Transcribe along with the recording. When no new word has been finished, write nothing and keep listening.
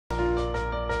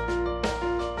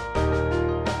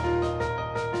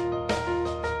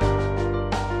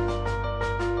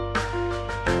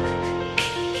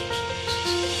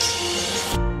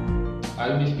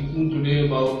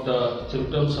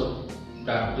symptoms of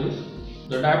diabetes.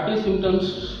 The diabetes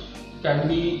symptoms can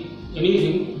be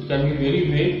anything. It can be very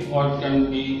vague or it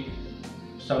can be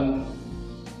some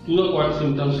to the point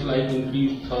symptoms like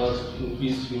increased thirst,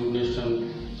 increased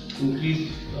urination,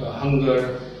 increased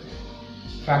hunger,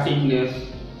 fatigueness,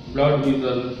 blurred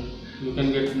vision. You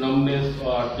can get numbness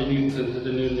or tingling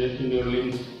sensation in your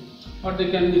limbs, or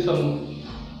there can be some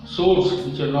sores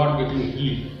which are not getting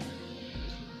healed.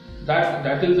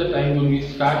 That is the time when we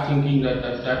start thinking that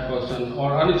person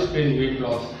or unexplained weight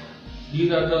loss.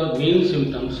 These are the main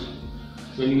symptoms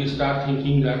when we start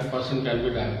thinking that person can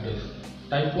be diabetes.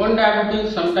 Type 1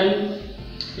 diabetes, sometimes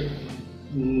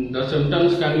the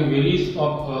symptoms can be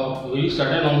very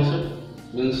sudden onset.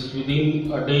 Means within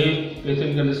a day,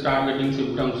 patient can start getting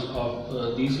symptoms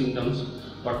of these symptoms,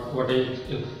 what I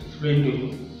explained to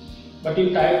you. But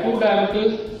in type 2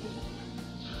 diabetes,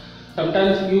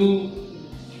 sometimes you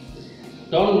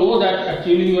don't know that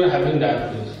actually you are having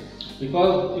diabetes,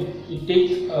 because it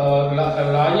takes a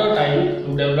larger time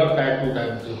to develop type 2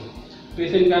 diabetes.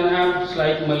 Patient can have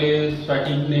slight malaise,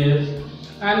 fatigueness,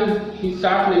 and he go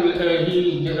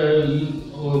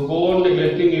on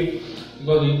neglecting it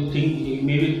because he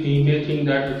may think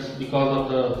that it's because of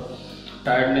the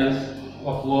tiredness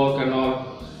of work and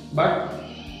all. But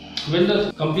when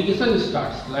the complication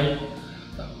starts, like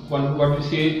what we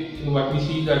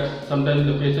see that sometimes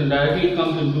the patient directly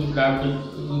comes into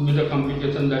diabetic with a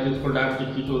complication that is called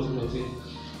diabetic ketoacidosis,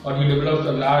 or he develops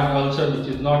a large ulcer which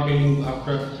is not healing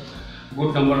after a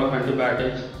good number of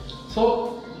antibiotics.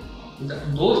 So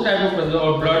those type of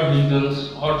or blood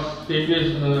lesions or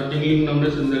tingling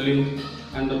numbness in the limbs,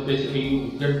 and the patient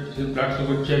you get his blood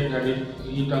sugar checked and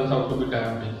he turns out to be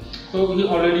diabetic. So he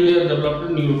already has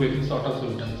developed a neuropathic sort of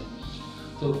symptoms.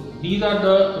 So these are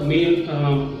the main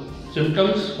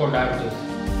symptoms for diabetes.